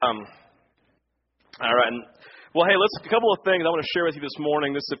All right. Well, hey, a couple of things I want to share with you this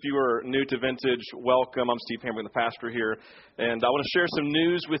morning. If you are new to Vintage, welcome. I'm Steve Hamilton, the pastor here. And I want to share some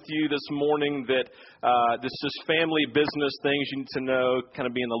news with you this morning that this is family business things you need to know, kind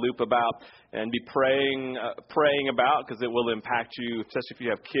of be in the loop about, and be praying about, because it will impact you, especially if you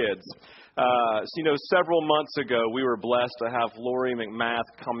have kids. Several months ago, we were blessed to have Lori McMath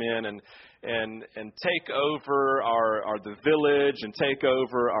come in and take over the village and take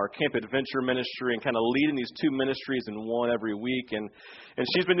over our Camp Adventure ministry and kind of leading these two ministries in one every week. And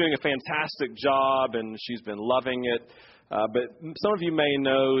she's been doing a fantastic job, and she's been loving it. But some of you may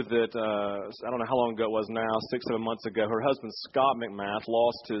know that, I don't know how long ago it was now, 6-7 months ago, her husband, Scott McMath,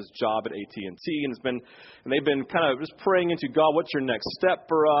 lost his job at AT&T, and they've been kind of just praying into, God, what's your next step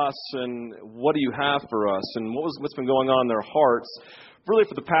for us, and what do you have for us, and what's been going on in their hearts. Really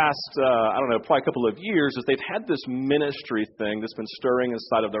for the past, probably a couple of years, is they've had this ministry thing that's been stirring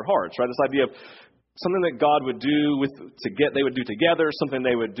inside of their hearts, right? This idea of something that God would do they would do together, something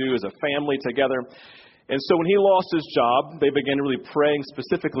they would do as a family together. And so when he lost his job, they began really praying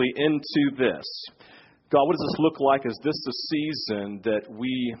specifically into this. God, what does this look like? Is this the season that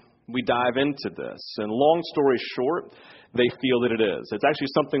we dive into this? And long story short, they feel that it is. It's actually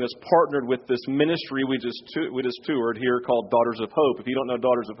something that's partnered with this ministry we just toured here called Daughters of Hope. If you don't know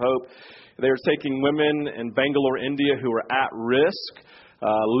Daughters of Hope, they are taking women in Bangalore, India, who are at risk,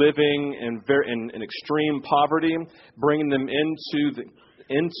 living in extreme poverty, bringing them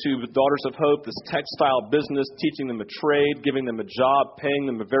into the Daughters of Hope, this textile business, teaching them a trade, giving them a job, paying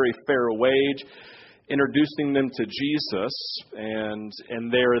them a very fair wage, introducing them to Jesus, and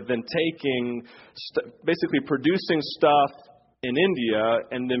they're then basically producing stuff in India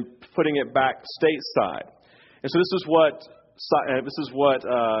and then putting it back stateside. And so this is what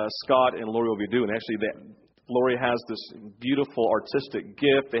Scott and Lori will be doing. Actually, Lori has this beautiful artistic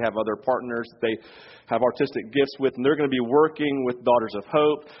gift. They have other partners they have artistic gifts with, and they're going to be working with Daughters of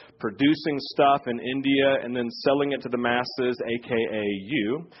Hope, producing stuff in India, and then selling it to the masses, a.k.a.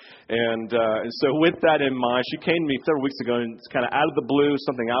 you. And so with that in mind, she came to me several weeks ago, and it's kind of out of the blue,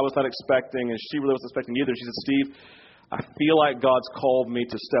 something I was not expecting, and she really wasn't expecting either. She said, Steve, I feel like God's called me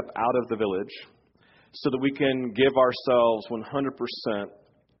to step out of the village so that we can give ourselves 100%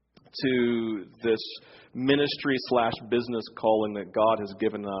 to this ministry/business calling that God has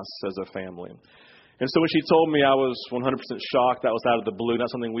given us as a family. And so when she told me, I was 100% shocked. That was out of the blue, not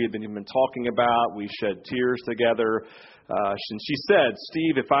something we had been even talking about. We shed tears together. And she said,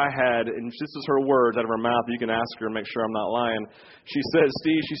 Steve, if I had, and this is her words out of her mouth, you can ask her and make sure I'm not lying. She said,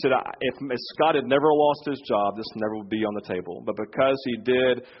 Steve, if Scott had never lost his job, this never would be on the table. But because he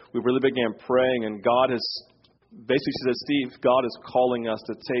did, we really began praying, and God has basically, she said, Steve, God is calling us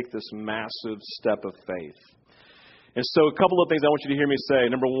to take this massive step of faith. And so a couple of things I want you to hear me say.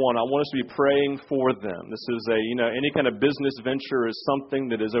 Number one, I want us to be praying for them. This is any kind of business venture is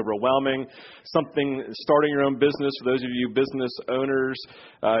something that is overwhelming. Starting your own business, for those of you business owners,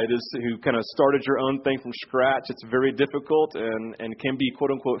 who kind of started your own thing from scratch, it's very difficult and can be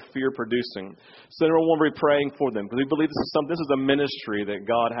quote unquote fear producing. So number one, we're praying for them, because we believe this is a ministry that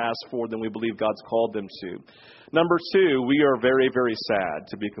God has for them. We believe God's called them to. Number two, we are very, very sad,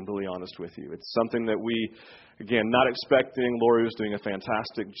 to be completely honest with you. It's something that again, not expecting. Lori was doing a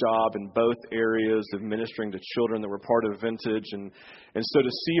fantastic job in both areas of ministering to children that were part of Vintage. And so to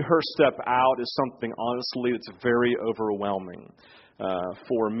see her step out is something, honestly, that's very overwhelming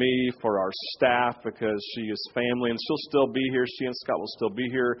for me, for our staff, because she is family, and she'll still be here. She and Scott will still be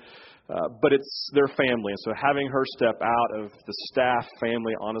here. But it's their family. And so having her step out of the staff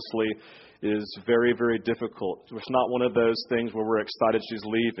family, honestly, is very, very difficult. It's not one of those things where we're excited she's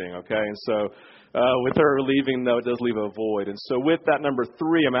leaving, okay? And so with her leaving, though, it does leave a void. And so with that, number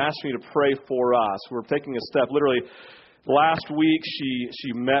three, I'm asking you to pray for us. We're taking a step. Literally, last week,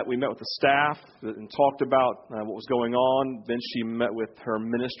 we met with the staff and talked about what was going on. Then she met with her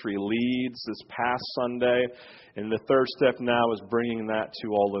ministry leads this past Sunday. And the third step now is bringing that to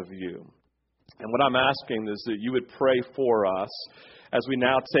all of you. And what I'm asking is that you would pray for us as we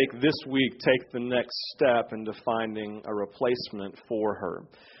now take the next step into finding a replacement for her.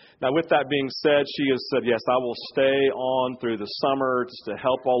 Now, with that being said, she has said, yes, I will stay on through the summer just to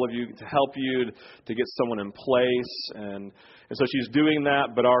help all of you, to get someone in place. And so she's doing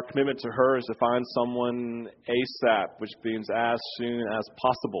that, but our commitment to her is to find someone ASAP, which means as soon as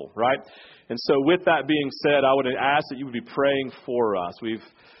possible, right? And so with that being said, I would ask that you would be praying for us.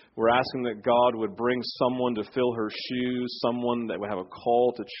 We're asking that God would bring someone to fill her shoes, someone that would have a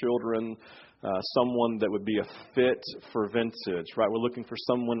call to children, someone that would be a fit for Vintage, right? We're looking for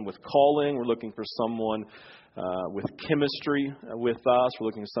someone with calling. We're looking for someone with chemistry with us. We're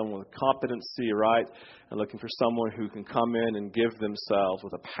looking for someone with competency, right? And looking for someone who can come in and give themselves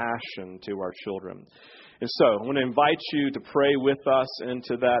with a passion to our children. And so I want to invite you to pray with us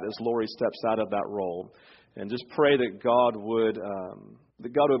into that as Lori steps out of that role. And just pray that God would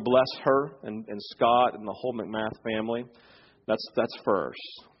bless her and Scott and the whole McMath family. That's first.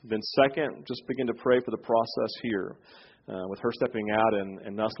 Then second, just begin to pray for the process here with her stepping out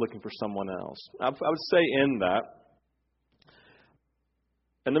and us looking for someone else. I would say in that,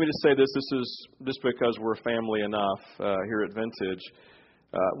 and let me just say this is just because we're family enough here at Vintage.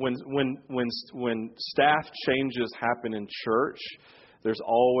 When staff changes happen in church, there's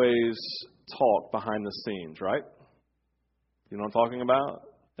always talk behind the scenes, right? You know what I'm talking about?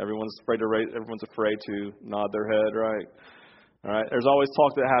 Everyone's afraid to nod their head, right? All right. There's always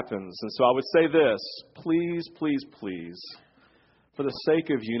talk that happens. And so I would say this, please, please, please, for the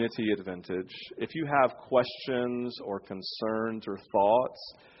sake of unity at Vintage, if you have questions or concerns or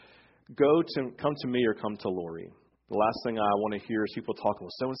thoughts, come to me or come to Lori. The last thing I want to hear is people talking,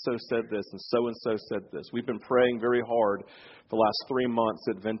 well, so-and-so said this and so-and-so said this. We've been praying very hard for the last 3 months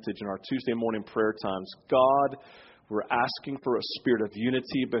at Vintage in our Tuesday morning prayer times. God, we're asking for a spirit of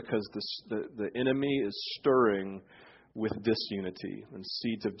unity because the enemy is stirring with disunity and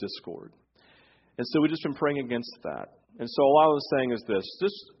seeds of discord. And so we've just been praying against that. And so all I was saying is this,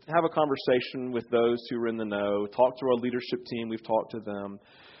 just have a conversation with those who are in the know, talk to our leadership team, we've talked to them,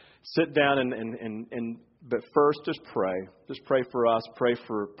 sit down but first just pray. Just pray for us, pray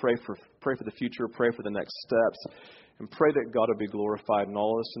for the future, pray for the next steps. And pray that God would be glorified in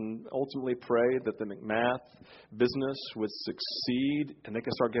all this, and ultimately pray that the McMath business would succeed and they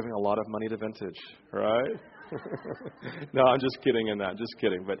could start giving a lot of money to Vintage, right? No, I'm just kidding in that, just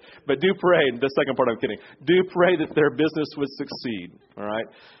kidding. But do pray, the second part I'm kidding. Do pray that their business would succeed, all right?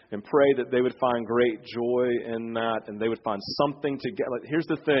 And pray that they would find great joy in that and they would find something to get. Like, here's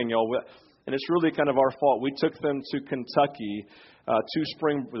the thing, y'all, and it's really kind of our fault. We took them to Kentucky two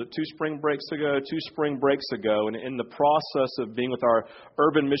spring breaks ago, and in the process of being with our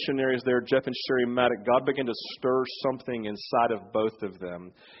urban missionaries there, Jeff and Sherry Maddock, God began to stir something inside of both of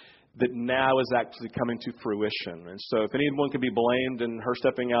them that now is actually coming to fruition. And so if anyone can be blamed in her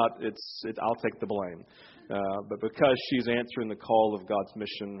stepping out, I'll take the blame. But because she's answering the call of God's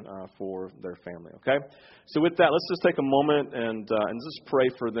mission for their family, okay? So with that, let's just take a moment and just pray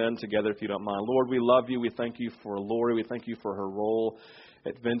for them together, if you don't mind. Lord, we love you. We thank you for Lori. We thank you for her role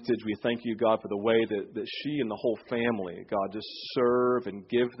at Vintage. We thank you, God, for the way that she and the whole family, God, just serve and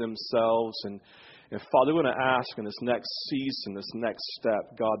give themselves. And Father, we want to ask in this next season, this next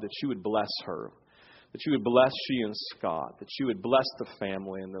step, God, that you would bless her, that you would bless she and Scott, that you would bless the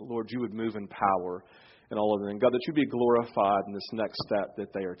family, and that, Lord, you would move in power and all of them. God, that you be glorified in this next step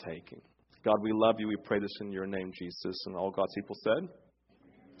that they are taking. God, we love you. We pray this in your name, Jesus. And all God's people said,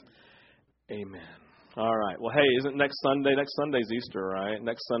 amen. All right. Well, hey, isn't next Sunday? Next Sunday's Easter, right?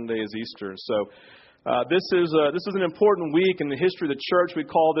 Next Sunday is Easter. So this is an important week in the history of the church. We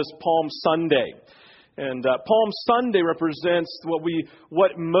call this Palm Sunday. And Palm Sunday represents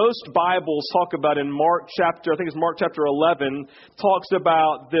what most Bibles talk about in Mark chapter 11, talks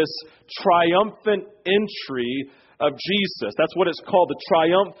about this triumphant entry of Jesus. That's what it's called, the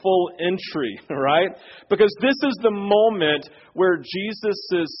triumphal entry, right? Because this is the moment where Jesus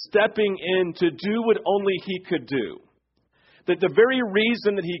is stepping in to do what only he could do. That the very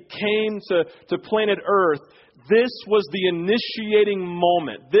reason that he came to planet Earth, this was the initiating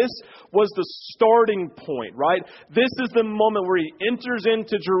moment. This was the starting point, right? This is the moment where he enters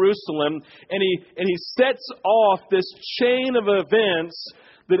into Jerusalem and he sets off this chain of events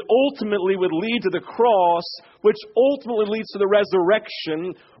that ultimately would lead to the cross, which ultimately leads to the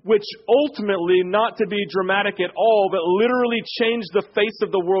resurrection, which ultimately, not to be dramatic at all, but literally changed the face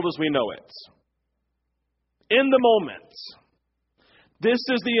of the world as we know it. In the moment. This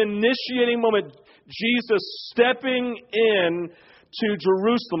is the initiating moment. Jesus stepping in to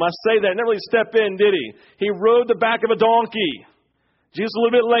Jerusalem. I say that, never really step in, did he? He rode the back of a donkey. Jesus was a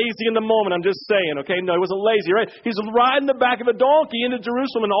little bit lazy in the moment, I'm just saying, okay? No, he wasn't lazy, right? He's riding the back of a donkey into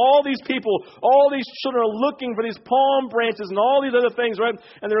Jerusalem, and all these people, all these children are looking for these palm branches and all these other things, right?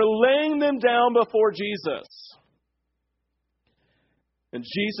 And they're laying them down before Jesus. And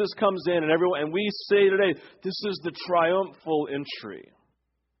Jesus comes in, and we say today, this is the triumphal entry.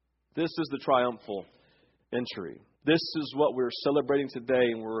 This is the triumphal entry. This is what we're celebrating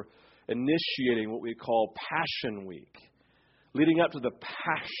today, and we're initiating what we call Passion Week, leading up to the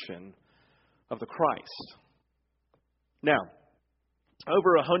passion of the Christ. Now,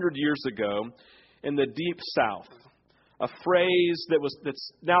 over 100 years ago, in the Deep South, a phrase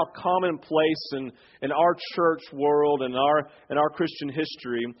that's now commonplace in our church world and in our Christian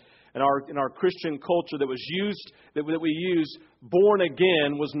history. In our Christian culture that we use, born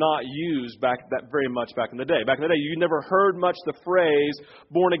again was not used very much back in the day. Back in the day, you never heard much the phrase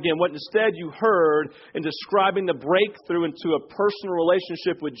born again. What instead you heard in describing the breakthrough into a personal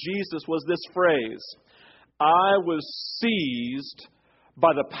relationship with Jesus was this phrase: I was seized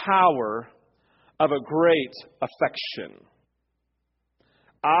by the power of a great affection.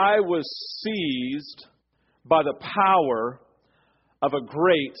 I was seized by the power of a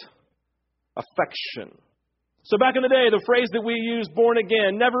great affection. So back in the day, the phrase that we use, born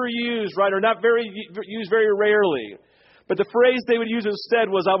again, never used, right, or used very rarely. But the phrase they would use instead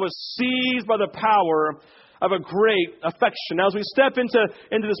was, I was seized by the power of a great affection. Now, as we step into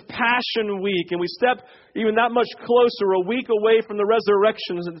this Passion Week, and we step even that much closer, a week away from the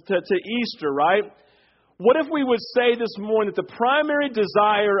resurrection to Easter, right? What if we would say this morning that the primary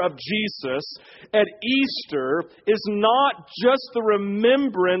desire of Jesus at Easter is not just the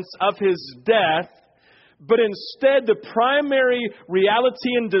remembrance of His death, but instead the primary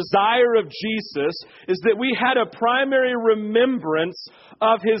reality and desire of Jesus is that we had a primary remembrance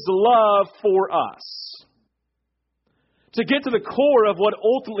of His love for us. To get to the core of what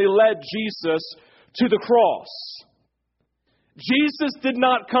ultimately led Jesus to the cross. Jesus did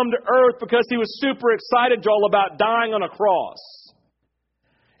not come to earth because He was super excited all about dying on a cross.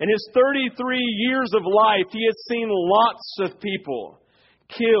 In His 33 years of life, He had seen lots of people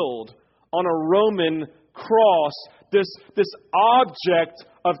killed on a Roman cross, this object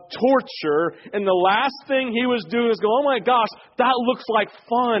of torture, and the last thing He was doing was go, oh my gosh, that looks like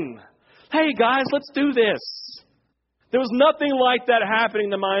fun. Hey guys, let's do this. There was nothing like that happening in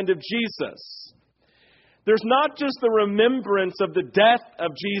the mind of Jesus. There's not just the remembrance of the death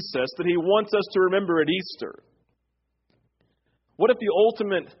of Jesus that He wants us to remember at Easter. What if the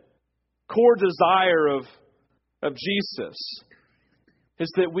ultimate core desire of Jesus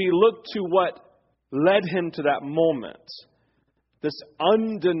is that we look to what led Him to that moment, this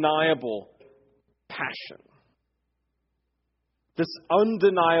undeniable passion, this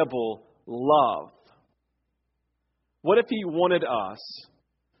undeniable love? What if He wanted us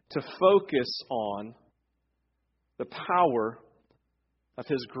to focus on the power of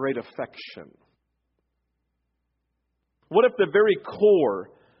His great affection? What if the very core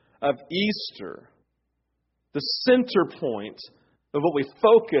of Easter, the center point of what we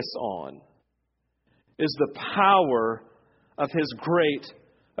focus on, is the power of His great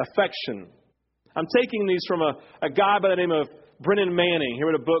affection? I'm taking these from a guy by the name of Brennan Manning. He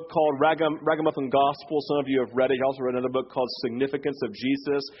wrote a book called Ragamuffin Gospel. Some of you have read it. He also wrote another book called Significance of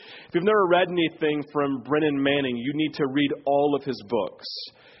Jesus. If you've never read anything from Brennan Manning, you need to read all of his books.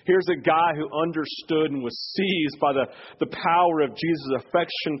 Here's a guy who understood and was seized by the power of Jesus'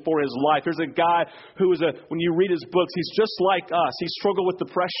 affection for his life. Here's a guy who when you read his books, he's just like us. He struggled with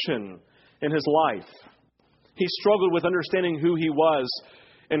depression in his life. He struggled with understanding who he was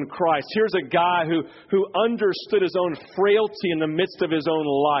in Christ. Here's a guy who understood his own frailty in the midst of his own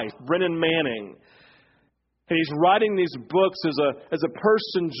life, Brennan Manning. And he's writing these books as a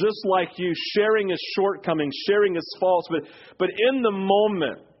person just like you, sharing his shortcomings, sharing his faults. But in the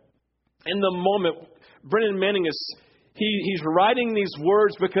moment, Brennan Manning he's writing these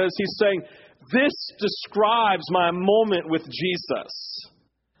words because he's saying, this describes my moment with Jesus.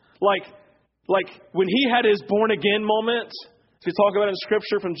 Like when he had his born again moment. So we talk about it in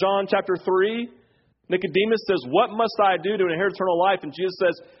Scripture from John chapter 3. Nicodemus says, what must I do to inherit eternal life? And Jesus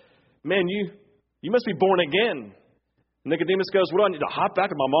says, man, you must be born again. Nicodemus goes, what do I need to hop back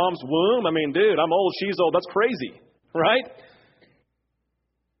in my mom's womb? I mean, dude, I'm old, she's old. That's crazy, right?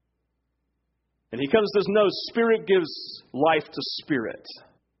 And he comes and says, no, Spirit gives life to spirit.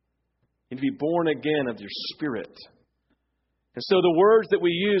 You need to be born again of your spirit. And so the words that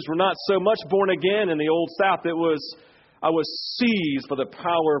we use were not so much born again in the Old South. It was, I was seized by the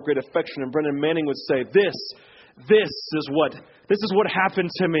power of great affection. And Brennan Manning would say, this is what happened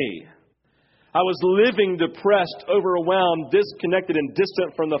to me. I was living depressed, overwhelmed, disconnected, and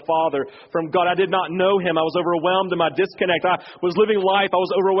distant from the Father, from God. I did not know Him. I was overwhelmed in my disconnect. I was living life. I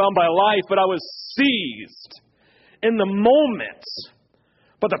was overwhelmed by life, but I was seized in the moment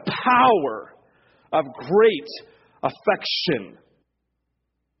by the power of great affection.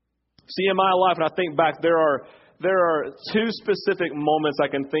 See, in my life, when I think back, there are two specific moments I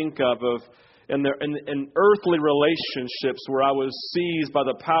can think of in earthly relationships where I was seized by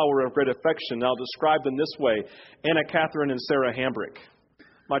the power of great affection. I'll describe them this way. Anna Catherine and Sarah Hambrick.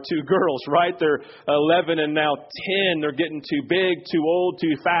 My two girls, right? They're 11 and now 10. They're getting too big, too old,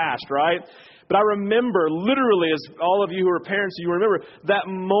 too fast, right? But I remember, literally, as all of you who are parents, you remember that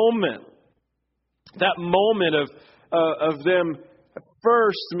moment of them. At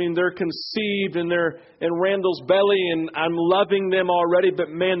first, they're conceived and they're in Randall's belly, and I'm loving them already. But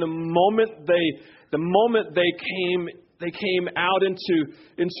man, the moment they came out into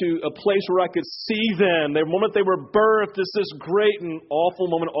a place where I could see them, the moment they were birthed, is this great and awful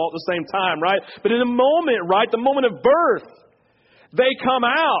moment all at the same time, right? But in the moment, right, the moment of birth, they come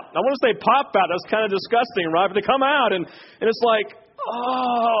out. I want to say pop out. That's kind of disgusting, right? But they come out, and it's like,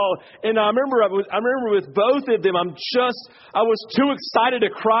 oh. And I remember with both of them, I was too excited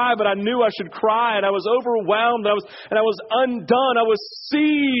to cry, but I knew I should cry, and I was overwhelmed. I was undone. I was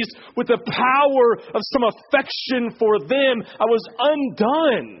seized with the power of some affection for them. I was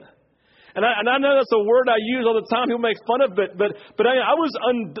undone. And I know that's a word I use all the time. People make fun of it, but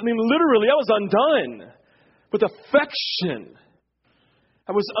literally, I was undone with affection.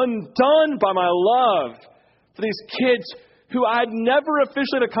 I was undone by my love for these kids who I had never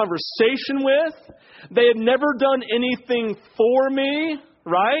officially had a conversation with. They had never done anything for me,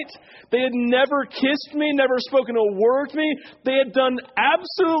 right? They had never kissed me, never spoken a word to me. They had done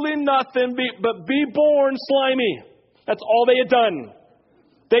absolutely nothing but be born slimy. That's all they had done.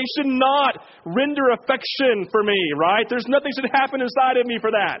 They should not render affection for me, right? There's nothing should happen inside of me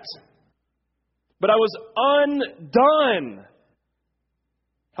for that. But I was undone.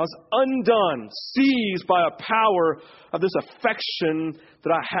 I was undone, seized by a power of this affection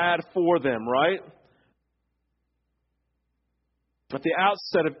that I had for them, right? At the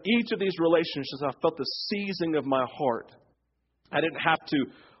outset of each of these relationships, I felt the seizing of my heart. I didn't have to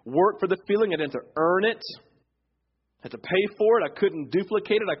work for the feeling. I didn't have to earn it. I had to pay for it. I couldn't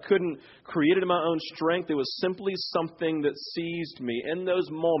duplicate it. I couldn't create it in my own strength. It was simply something that seized me. In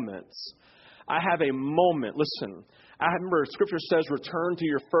those moments, I have a moment. Listen, I remember Scripture says, return to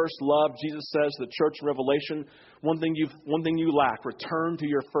your first love. Jesus says to the church in Revelation, one thing you lack, return to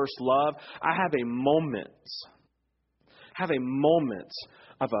your first love. I have a moment. Of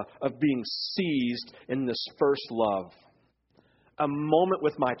being seized in this first love. A moment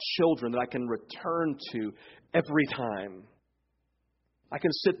with my children that I can return to every time. I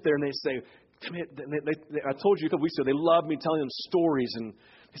can sit there and they say, come here. I told you a couple weeks ago, they love me telling them stories. And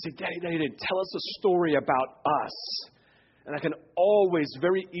they say, Daddy, tell us a story about us. And I can always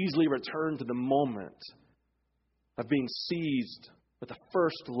very easily return to the moment of being seized with the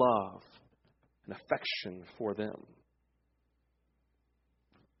first love and affection for them.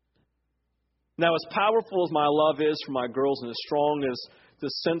 Now, as powerful as my love is for my girls and as strong as the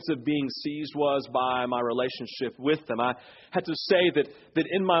sense of being seized was by my relationship with them, I had to say that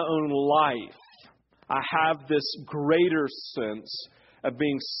in my own life, I have this greater sense of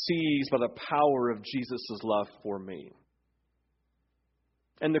being seized by the power of Jesus' love for me.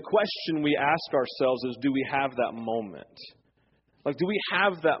 And the question we ask ourselves is, do we have that moment? Like, do we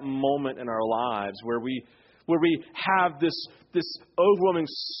have that moment in our lives where we have this overwhelming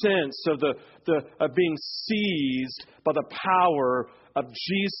sense of being seized by the power of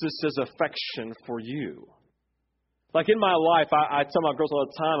Jesus' affection for you? Like in my life, I tell my girls all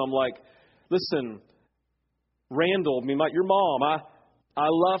the time, I'm like, listen, Randall, your mom, I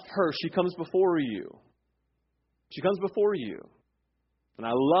love her. She comes before you. She comes before you. And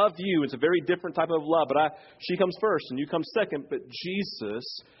I love you. It's a very different type of love, but she comes first and you come second. But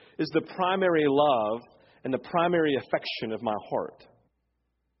Jesus is the primary love and the primary affection of my heart.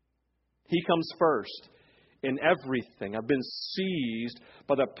 He comes first in everything. I've been seized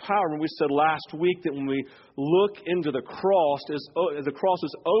by the power. And we said last week that when we look into the cross, the cross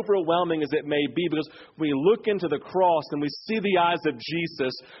is overwhelming as it may be, because when we look into the cross and we see the eyes of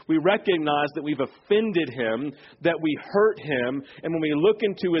Jesus, we recognize that we've offended him, that we hurt him. And when we look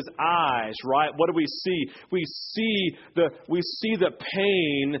into his eyes, right, what do we see? We see the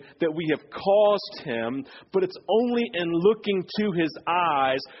pain that we have caused him, but it's only in looking to his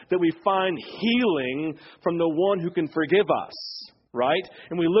eyes that we find healing from the one who can forgive us, right?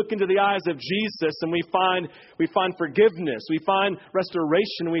 And we look into the eyes of Jesus and we find forgiveness, we find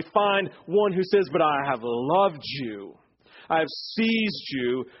restoration, we find one who says, but I have loved you. I have seized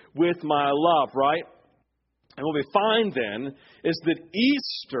you with my love, right? And what we find then is that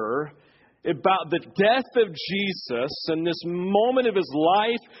Easter, about the death of Jesus and this moment of his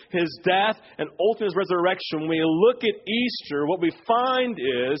life, his death, and ultimate resurrection, when we look at Easter, what we find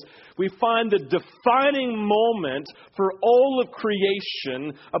the defining moment for all of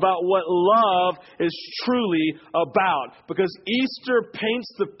creation about what love is truly about. Because Easter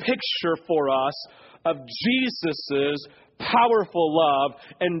paints the picture for us of Jesus' powerful love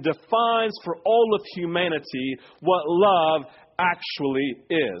and defines for all of humanity what love actually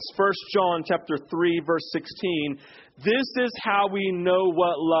is. 1 John chapter 3, verse 16. This is how we know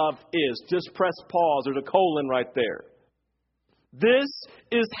what love is. Just press pause. There's a colon right there. This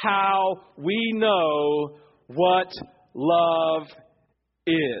is how we know what love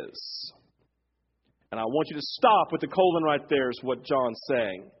is. And I want you to stop with the colon right there is what John's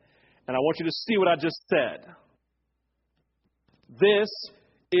saying. And I want you to see what I just said. This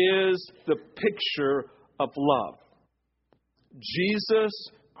is the picture of love. Jesus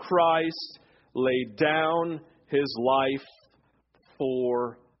Christ laid down His life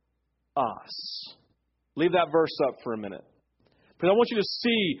for us. Leave that verse up for a minute. Because I want you to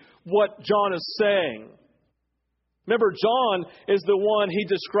see what John is saying. Remember, John is the one, he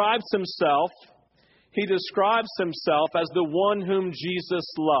describes himself as the one whom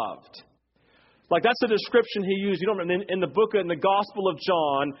Jesus loved. Like that's the description he used. You know, in the book, in the Gospel of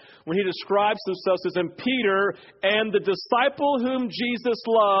John, when he describes himself, it says, and Peter and the disciple whom Jesus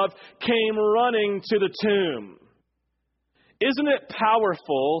loved came running to the tomb. Isn't it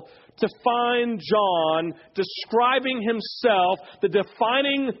powerful to find John describing himself,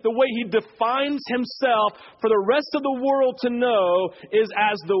 the way he defines himself for the rest of the world to know is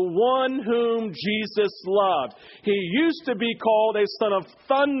as the one whom Jesus loved. He used to be called a son of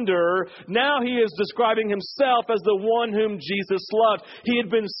thunder. Now he is describing himself as the one whom Jesus loved. He had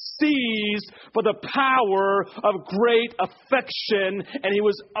been seized by the power of great affection, and he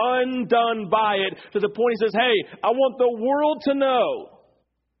was undone by it to the point he says, hey, I want the world to know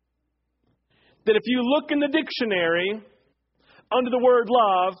that if you look in the dictionary under the word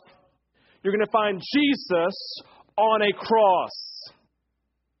love, you're going to find Jesus on a cross.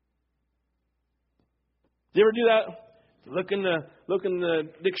 You ever do that? Look in the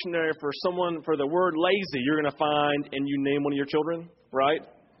dictionary for the word lazy, you're going to find, and you name one of your children, right?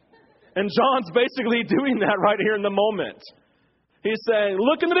 And John's basically doing that right here in the moment. He's saying,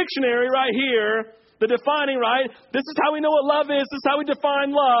 look in the dictionary right here, the defining, right? This is how we know what love is. This is how we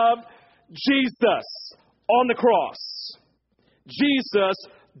define love. Jesus on the cross. Jesus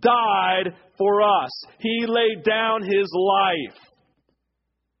died for us. He laid down His life.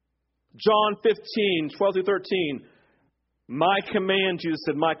 John 15, 12 through 13. My command, Jesus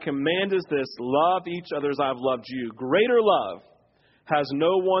said, my command is this, love each other as I've loved you. Greater love has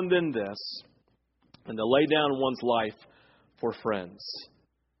no one than this, and to lay down one's life for friends.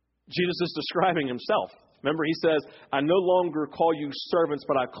 Jesus is describing Himself. Remember, He says, I no longer call you servants,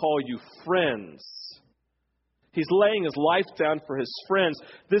 but I call you friends. He's laying His life down for His friends.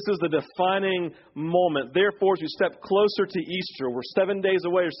 This is the defining moment. Therefore, as we step closer to Easter, we're 7 days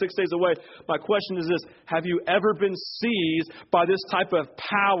away or 6 days away. My question is this, have you ever been seized by this type of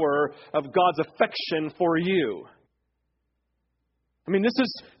power of God's affection for you? I mean, this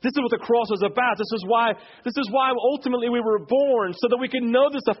is what the cross is about. This is why ultimately we were born, so that we can know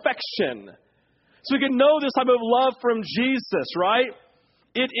this affection. So we can know this type of love from Jesus, right?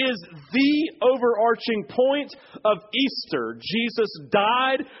 It is the overarching point of Easter. Jesus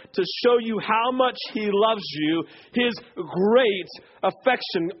died to show you how much He loves you, His great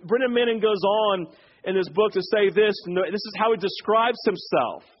affection. Brennan Manning goes on in his book to say this, and this is how he describes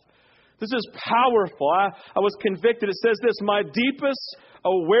himself. This is powerful. I was convicted. It says this, my deepest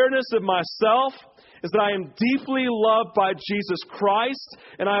awareness of myself is that I am deeply loved by Jesus Christ,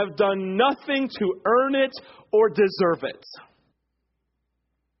 and I have done nothing to earn it or deserve it.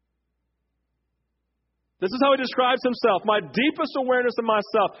 This is how he describes himself. My deepest awareness of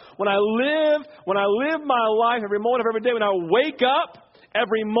myself. When I live my life every moment of every day, when I wake up,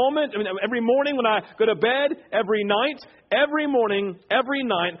 every morning when I go to bed, every morning, every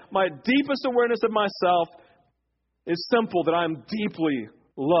night, my deepest awareness of myself is simple, that I'm deeply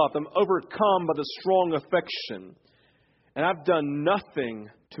loved. I'm overcome by the strong affection. And I've done nothing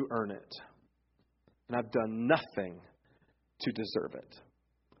to earn it. And I've done nothing to deserve it.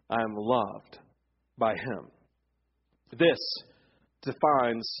 I am loved by Him. This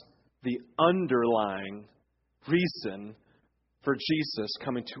defines the underlying reason for Jesus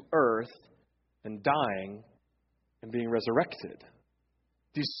coming to earth and dying and being resurrected.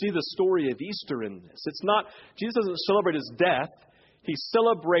 Do you see the story of Easter in this? It's not, Jesus doesn't celebrate His death. He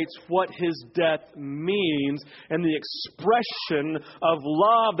celebrates what His death means and the expression of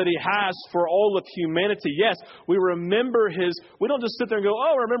love that He has for all of humanity. Yes, we remember we don't just sit there and go,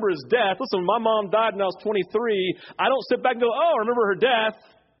 oh, I remember His death. Listen, my mom died when I was 23. I don't sit back and go, oh, I remember her death.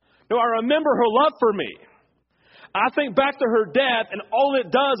 No, I remember her love for me. I think back to her death, and all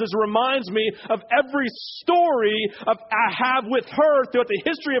it does is reminds me of every story I have with her throughout the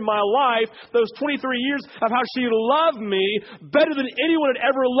history of my life, those 23 years of how she loved me better than anyone had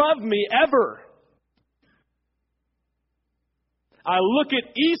ever loved me, ever. I look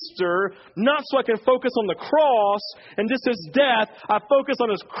at Easter not so I can focus on the cross and just His death. I focus on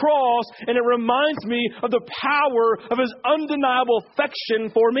His cross, and it reminds me of the power of His undeniable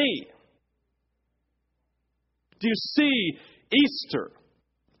affection for me. Do you see Easter?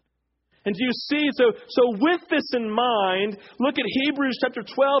 And do you see, so with this in mind, look at Hebrews chapter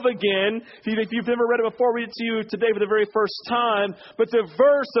 12 again. If you've never read it before, read it to you today for the very first time. But the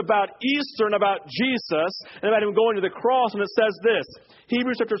verse about Easter and about Jesus and about Him going to the cross, and it says this.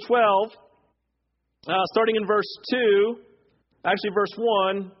 Hebrews chapter 12, starting in verse 2, actually verse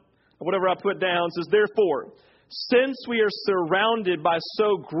 1, whatever I put down, says, therefore, since we are surrounded by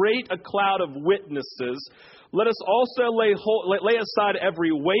so great a cloud of witnesses, let us also lay aside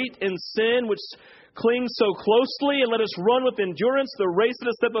every weight and sin which clings so closely, and let us run with endurance the race that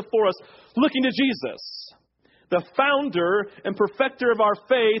is set before us, looking to Jesus, the founder and perfecter of our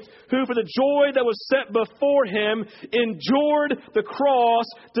faith, who for the joy that was set before Him endured the cross,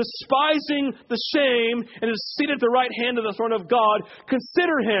 despising the shame, and is seated at the right hand of the throne of God.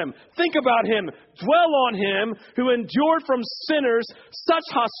 Consider Him, think about Him, dwell on Him, who endured from sinners such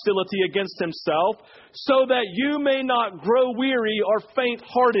hostility against Himself, so that you may not grow weary or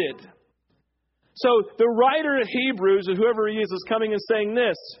faint-hearted. So the writer of Hebrews, or whoever he is coming and saying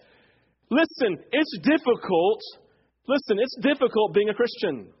this. Listen, it's difficult. Listen, it's difficult being a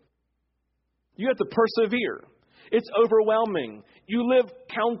Christian. You have to persevere. It's overwhelming. You live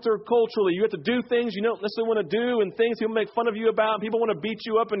counterculturally. You have to do things you don't necessarily want to do, and things people make fun of you about. People want to beat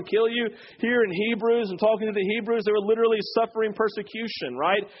you up and kill you. Here in Hebrews, and talking to the Hebrews, they were literally suffering persecution,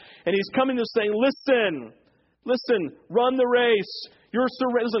 right? And he's coming to saying, listen, run the race.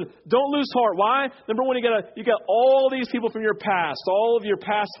 Listen, don't lose heart. Why? Number one, you got all these people from your past, all of your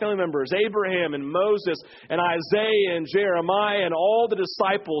past family members, Abraham and Moses and Isaiah and Jeremiah and all the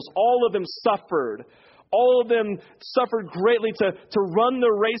disciples, all of them suffered. All of them suffered greatly to run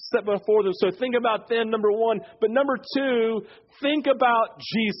the race set before them. So think about them, number one. But number two, think about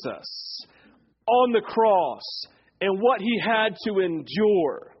Jesus on the cross and what He had to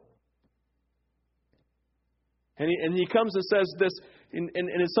endure. And he comes and says this, and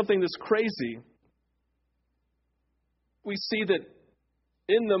it's something that's crazy. We see that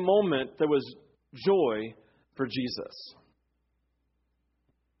in the moment there was joy for Jesus.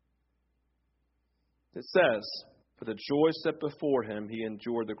 It says, for the joy set before Him, He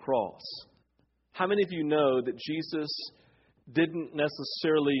endured the cross. How many of you know that Jesus didn't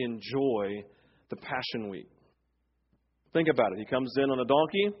necessarily enjoy the Passion Week? Think about it. He comes in on a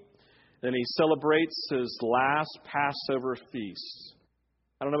donkey, and He celebrates His last Passover feast.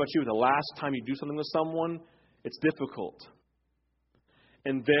 I don't know about you, but the last time you do something with someone, it's difficult.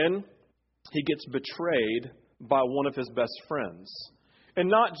 And then He gets betrayed by one of His best friends. And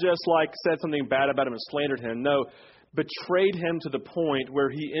not just like said something bad about Him and slandered Him. No, betrayed Him to the point where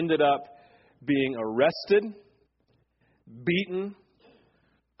He ended up being arrested, beaten,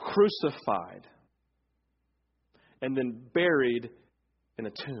 crucified, and then buried in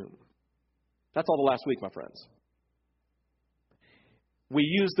a tomb. That's all the last week, my friends. We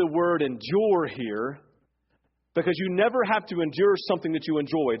use the word endure here because you never have to endure something that you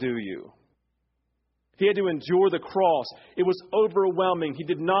enjoy, do you? He had to endure the cross. It was overwhelming. He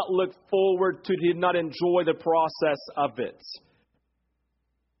did not look forward to it. He did not enjoy the process of it.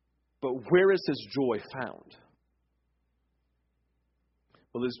 But where is His joy found?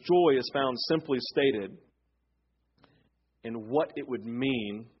 Well, His joy is found, simply stated, in what it would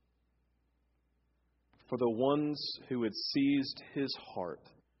mean for the ones who had seized His heart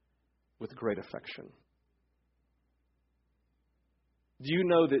with great affection. Do you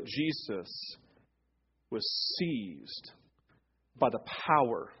know that Jesus was seized by the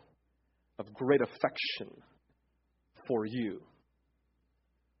power of great affection for you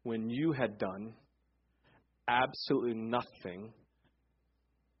when you had done absolutely nothing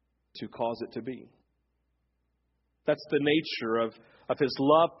to cause it to be? That's the nature of His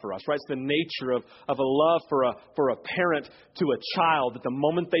love for us, right? It's the nature of a love for a parent to a child. That the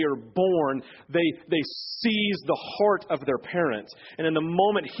moment they are born, they seize the heart of their parent. And in the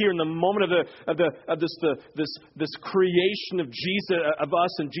moment here, in the moment of this creation of Jesus, of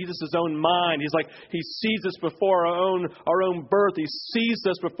us in Jesus' own mind, He sees us before our own birth. He sees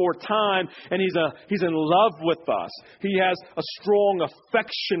us before time, and He's in love with us. He has a strong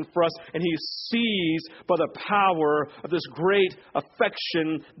affection for us, and He sees by the power of this great affection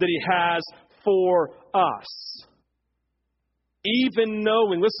that He has for us. Even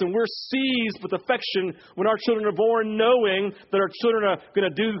knowing, listen, we're seized with affection when our children are born, knowing that our children are going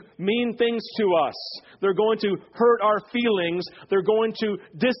to do mean things to us. They're going to hurt our feelings. They're going to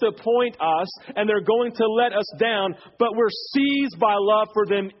disappoint us, and they're going to let us down. But we're seized by love for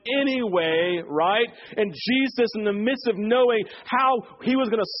them anyway, right? And Jesus, in the midst of knowing how He was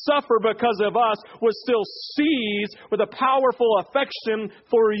going to suffer because of us, was still seized with a powerful affection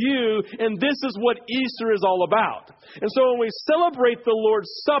for you. And this is what Easter is all about. And so when we celebrate the Lord's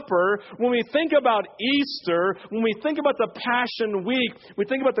Supper, when we think about Easter, when we think about the Passion Week, we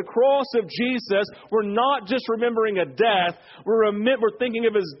think about the cross of Jesus, we're not just remembering a death, we're thinking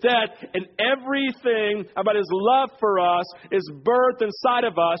of His death, and everything about His love for us is birthed inside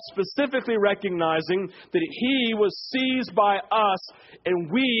of us, specifically recognizing that He was seized by us and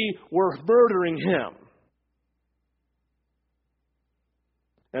we were murdering Him.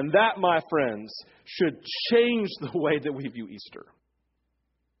 And that, my friends, should change the way that we view Easter.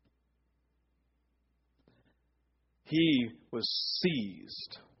 He was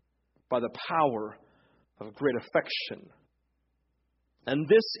seized by the power of great affection. And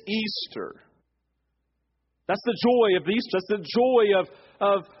this Easter, that's the joy of Easter. That's the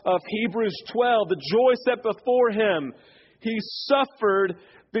joy of Hebrews 12, the joy set before Him. He suffered,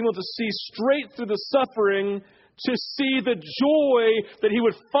 being able to see straight through the suffering, to see the joy that He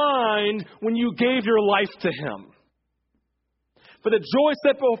would find when you gave your life to Him. For the joy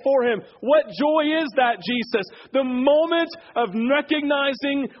set before Him. What joy is that, Jesus? The moment of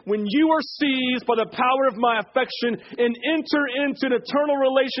recognizing when you are seized by the power of my affection and enter into an eternal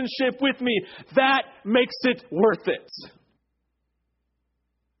relationship with me. That makes it worth it.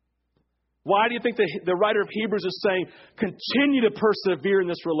 Why do you think the writer of Hebrews is saying, continue to persevere in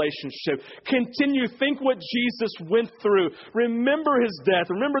this relationship? Continue, think what Jesus went through. Remember His death.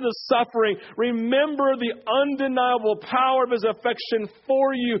 Remember the suffering. Remember the undeniable power of His affection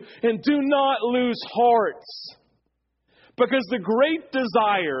for you. And do not lose heart. Because the great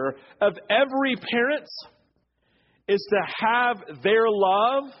desire of every parent is to have their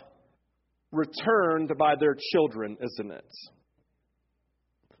love returned by their children, isn't it?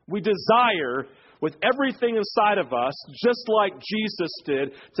 We desire with everything inside of us, just like Jesus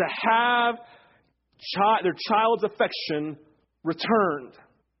did, to have their child's affection returned.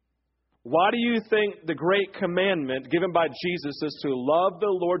 Why do you think the great commandment given by Jesus is to love the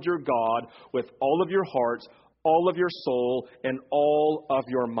Lord your God with all of your heart, all of your soul, and all of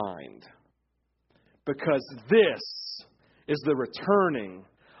your mind? Because this is the returning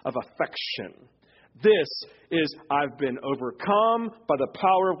of affection. This is, I've been overcome by the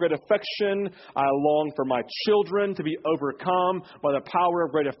power of great affection. I long for my children to be overcome by the power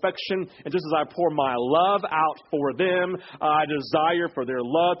of great affection. And just as I pour my love out for them, I desire for their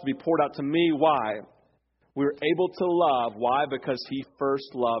love to be poured out to me. Why? We're able to love. Why? Because He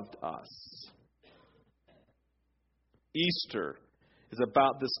first loved us. Easter is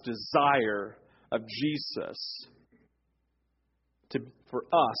about this desire of Jesus for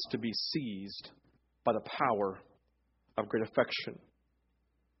us to be seized by the power of great affection.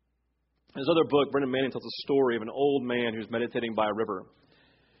 In his other book, Brennan Manning tells a story of an old man who's meditating by a river.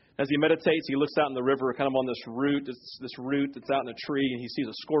 As he meditates, he looks out in the river, kind of on this root that's out in a tree, and he sees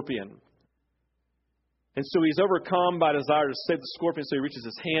a scorpion. And so he's overcome by a desire to save the scorpion, so he reaches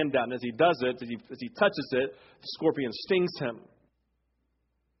his hand out, and as he does it, as he touches it, the scorpion stings him.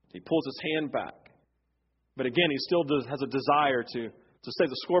 He pulls his hand back. But again, he still has a desire to save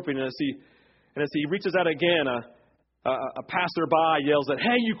the scorpion, and as he reaches out again, a passerby yells at,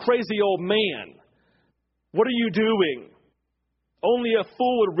 "Hey, you crazy old man, what are you doing? Only a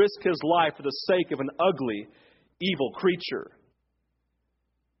fool would risk his life for the sake of an ugly, evil creature.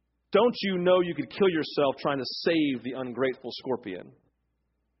 Don't you know you could kill yourself trying to save the ungrateful scorpion?"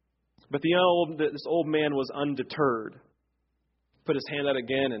 But this old man was undeterred. Put his hand out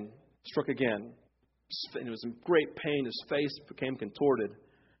again and struck again. And he was in great pain. His face became contorted.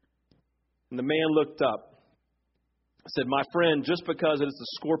 And the man looked up and said, "My friend, just because it is the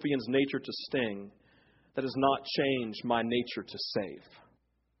scorpion's nature to sting, that does not change my nature to save."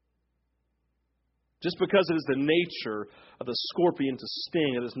 Just because it is the nature of the scorpion to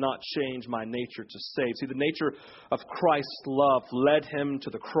sting, it does not change my nature to save. See, the nature of Christ's love led Him to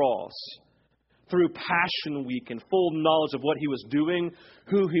the cross. Through Passion Week and full knowledge of what He was doing,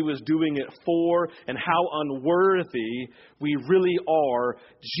 who He was doing it for, and how unworthy we really are,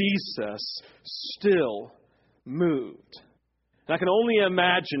 Jesus still moved. And I can only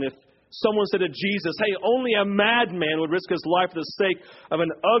imagine if Someone said to Jesus, hey, only a madman would risk his life for the sake of an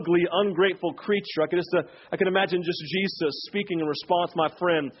ugly, ungrateful creature. I can imagine just Jesus speaking in response, my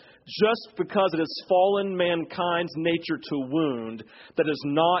friend, just because it is fallen mankind's nature to wound, that does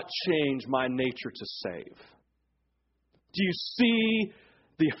not change my nature to save. Do you see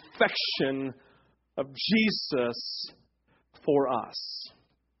the affection of Jesus for us?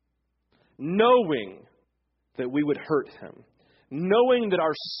 Knowing that we would hurt him. Knowing that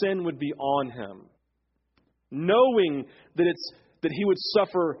our sin would be on him. Knowing that he would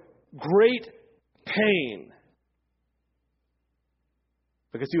suffer great pain.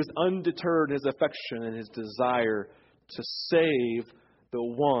 Because he was undeterred in his affection and his desire to save the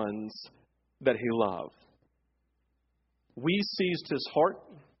ones that he loved. We seized his heart.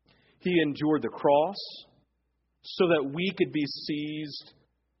 He endured the cross so that we could be seized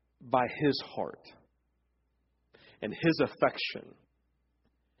by his heart and his affection.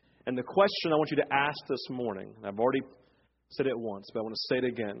 And the question I want you to ask this morning, and I've already said it once, but I want to say it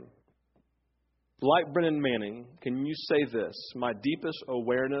again. Like Brennan Manning, can you say this? My deepest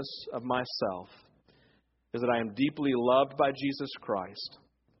awareness of myself is that I am deeply loved by Jesus Christ,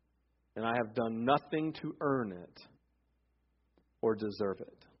 and I have done nothing to earn it or deserve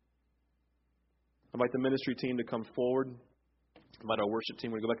it. I'd like the ministry team to come forward. I'd like our worship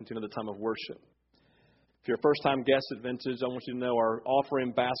team to go back into another time of worship. If you're a first-time guest at Vintage, I want you to know our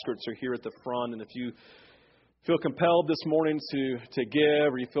offering baskets are here at the front. And if you feel compelled this morning to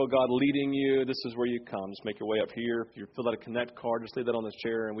give, or you feel God leading you, this is where you come. Just make your way up here. If you fill out a Connect card, just leave that on this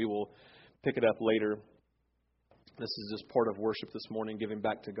chair, and we will pick it up later. This is just part of worship this morning, giving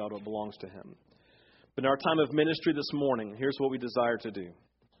back to God what belongs to him. But in our time of ministry this morning, here's what we desire to do.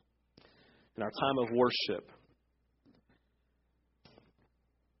 In our time of worship,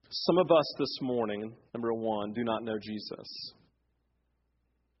 some of us this morning, number one, do not know Jesus.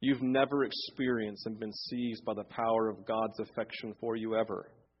 You've never experienced and been seized by the power of God's affection for you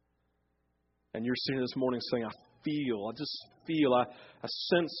ever. And you're sitting this morning saying, I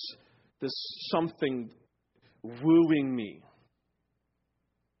sense this something wooing me.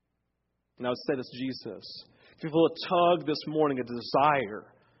 And I would say this, Jesus. If you feel a tug this morning, a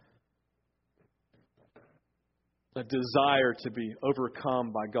desire to be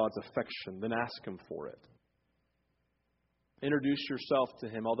overcome by God's affection, then ask him for it. Introduce yourself to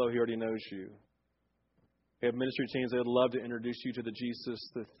him, although he already knows you. We have ministry teams that would love to introduce you to the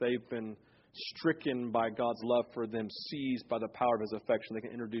Jesus that they've been stricken by God's love for them, seized by the power of his affection. They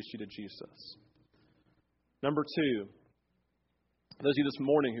can introduce you to Jesus. Number two, those of you this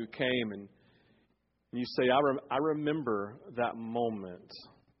morning who came and you say, I remember that moment,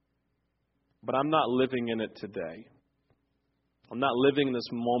 but I'm not living in it today. I'm not living in this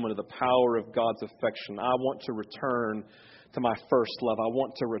moment of the power of God's affection. I want to return to my first love. I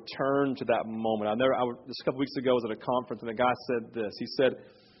want to return to that moment. This a couple weeks ago, I was at a conference, and a guy said this. He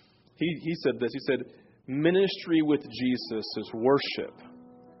said, ministry with Jesus is worship.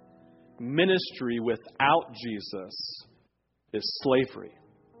 Ministry without Jesus is slavery.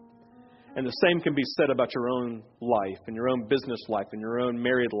 And the same can be said about your own life, and your own business life, and your own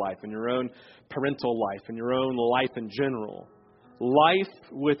married life, and your own parental life, and your own life in general. Life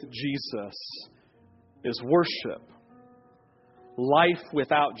with Jesus is worship. Life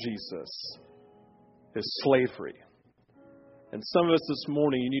without Jesus is slavery. And some of us this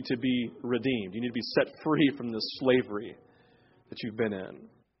morning, you need to be redeemed. You need to be set free from this slavery that you've been in.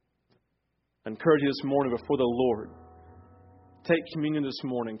 I encourage you this morning before the Lord. Take communion this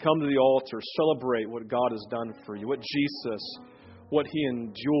morning. Come to the altar. Celebrate what God has done for you. What he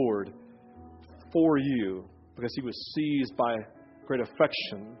endured for you, because he was seized by great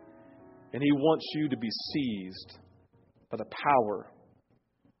affection. And he wants you to be seized by the power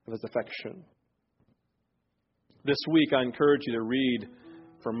of his affection. This week, I encourage you to read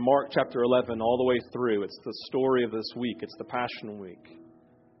from Mark chapter 11 all the way through. It's the story of this week. It's the Passion Week.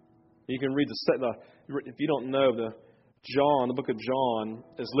 You can read if you don't know, the book of John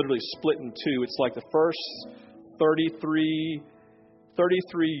is literally split in two. It's like the first 33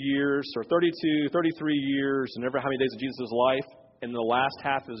 years, or 33 years, and never how many days of Jesus' life, and the last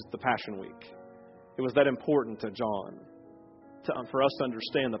half is the Passion Week. It was that important to John, for us to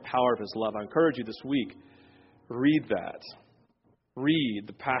understand the power of his love. I encourage you this week, read that. Read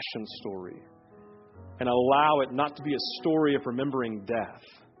the Passion story, and allow it not to be a story of remembering death,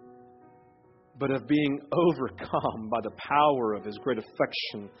 but of being overcome by the power of his great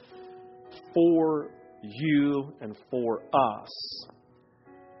affection for you and for us.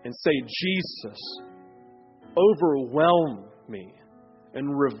 And say, Jesus, overwhelm me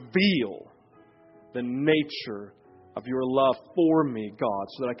and reveal the nature of your love for me, God,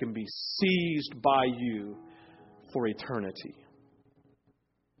 so that I can be seized by you for eternity.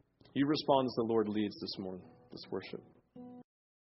 You respond as the Lord leads this morning, this worship.